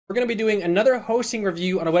We're going to be doing another hosting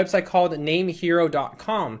review on a website called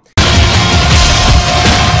Namehero.com.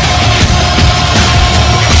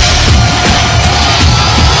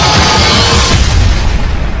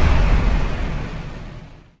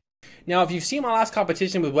 Now, if you've seen my last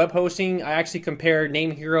competition with web hosting, I actually compared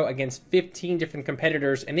Namehero against 15 different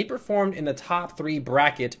competitors, and they performed in the top 3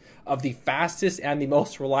 bracket of the fastest and the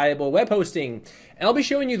most reliable web hosting. And I'll be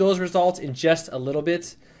showing you those results in just a little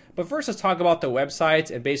bit. But first, let's talk about the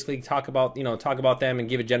websites and basically talk about them and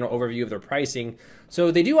give a general overview of their pricing.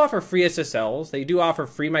 So they do offer free SSLs, they do offer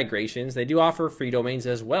free migrations, they do offer free domains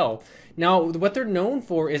as well. Now, what they're known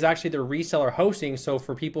for is actually their reseller hosting. So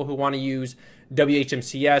for people who want to use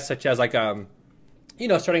WHMCS, such as like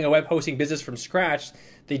starting a web hosting business from scratch,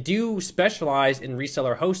 they do specialize in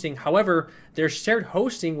reseller hosting. However, their shared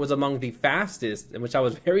hosting was among the fastest, in which I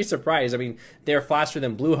was very surprised. I mean, they're faster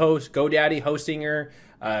than Bluehost, GoDaddy, Hostinger,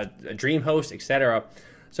 DreamHost, etc.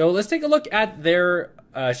 So let's take a look at their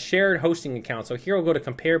shared hosting account. So here we'll go to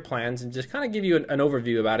compare plans and just kind of give you an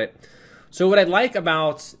overview about it. So what I like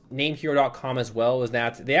about Namehero.com as well is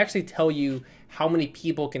that they actually tell you how many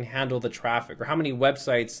people can handle the traffic, or how many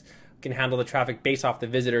websites can handle the traffic based off the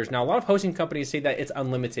visitors. Now, a lot of hosting companies say that it's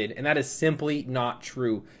unlimited, and that is simply not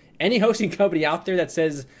true. Any hosting company out there that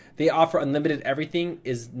says they offer unlimited everything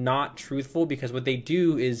is not truthful, because what they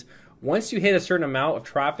do is once you hit a certain amount of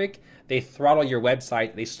traffic, they throttle your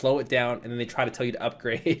website, they slow it down, and then they try to tell you to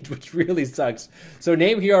upgrade, which really sucks. So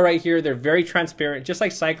Namehero right here, they're very transparent. Just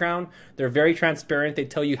like SiteGround, they're very transparent. They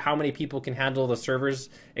tell you how many people can handle the servers,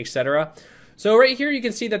 etc. So right here, you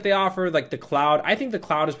can see that they offer like the cloud. I think the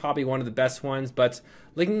cloud is probably one of the best ones, but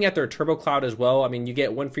looking at their Turbo Cloud as well, I mean, you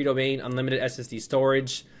get one free domain, unlimited SSD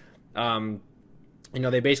storage.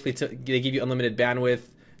 They basically they give you unlimited bandwidth,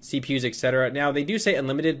 CPUs, etc. Now, they do say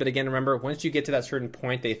unlimited, but again, remember, once you get to that certain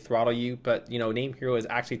point, they throttle you. But, Namehero is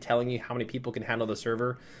actually telling you how many people can handle the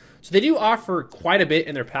server. So they do offer quite a bit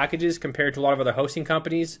in their packages compared to a lot of other hosting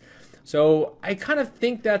companies. So I kind of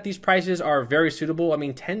think that these prices are very suitable. I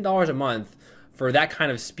mean, $10 a month for that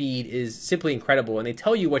kind of speed is simply incredible. And they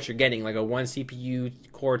tell you what you're getting, like a 1 CPU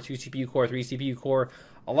core, 2 CPU core, 3 CPU core.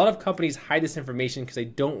 A lot of companies hide this information because they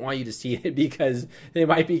don't want you to see it, because they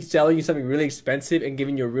might be selling you something really expensive and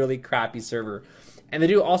giving you a really crappy server. And they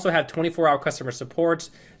do also have 24-hour customer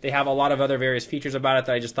support. They have a lot of other various features about it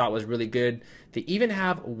that I just thought was really good. They even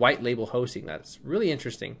have white label hosting. That's really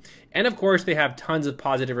interesting. And of course, they have tons of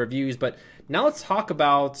positive reviews. But now let's talk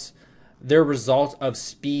about their results of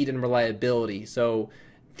speed and reliability. So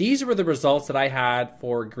these were the results that I had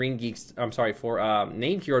for Namehero.com,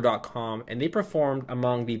 and they performed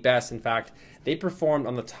among the best. In fact, they performed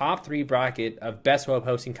on the top 3 bracket of best web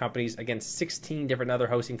hosting companies against 16 different other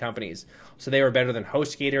hosting companies. So they were better than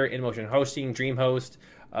HostGator, InMotion Hosting, DreamHost,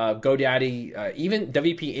 GoDaddy, even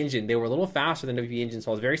WP Engine. They were a little faster than WP Engine,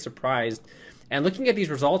 so I was very surprised. And looking at these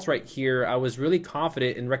results right here, I was really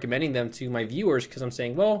confident in recommending them to my viewers, because I'm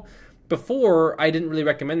saying, well, before, I didn't really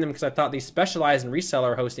recommend them because I thought they specialize in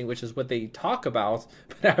reseller hosting, which is what they talk about.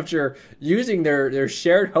 But after using their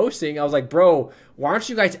shared hosting, I was like, bro, why aren't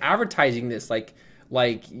you guys advertising this? Like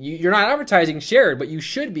you're not advertising shared, but you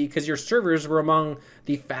should be, because your servers were among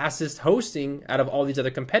the fastest hosting out of all these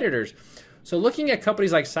other competitors. So looking at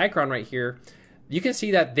companies like SiteGround right here, you can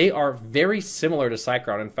see that they are very similar to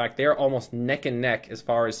SiteGround. In fact, they are almost neck and neck as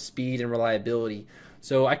far as speed and reliability.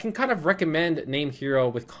 So I can kind of recommend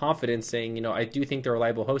Namehero with confidence, saying, I do think they're a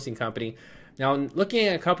reliable hosting company. Now, looking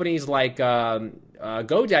at companies like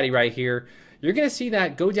GoDaddy right here, you're going to see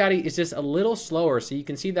that GoDaddy is just a little slower. So you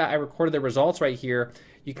can see that I recorded the results right here.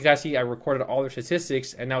 You can guys see I recorded all their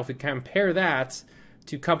statistics. And now if we compare that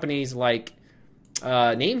to companies like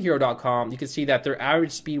Namehero.com, you can see that their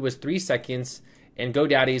average speed was 3 seconds, and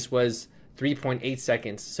GoDaddy's was 3.8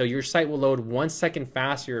 seconds. So your site will load 1 second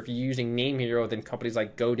faster if you're using Namehero than companies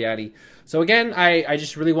like GoDaddy. So again, I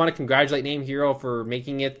just really want to congratulate Namehero for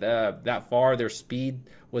making it that far. Their speed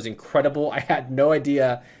was incredible. I had no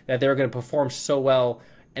idea that they were going to perform so well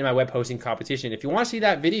in my web hosting competition. If you want to see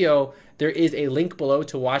that video, there is a link below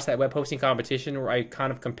to watch that web hosting competition where I kind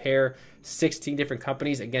of compare 16 different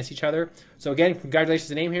companies against each other. So again, congratulations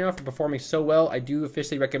to Namehero for performing so well. I do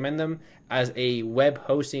officially recommend them as a web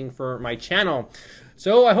hosting for my channel.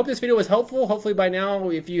 So I hope this video was helpful. Hopefully by now,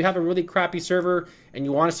 if you have a really crappy server and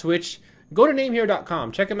you want to switch, go to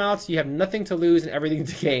Namehero.com. Check them out so you have nothing to lose and everything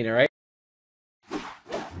to gain, all right?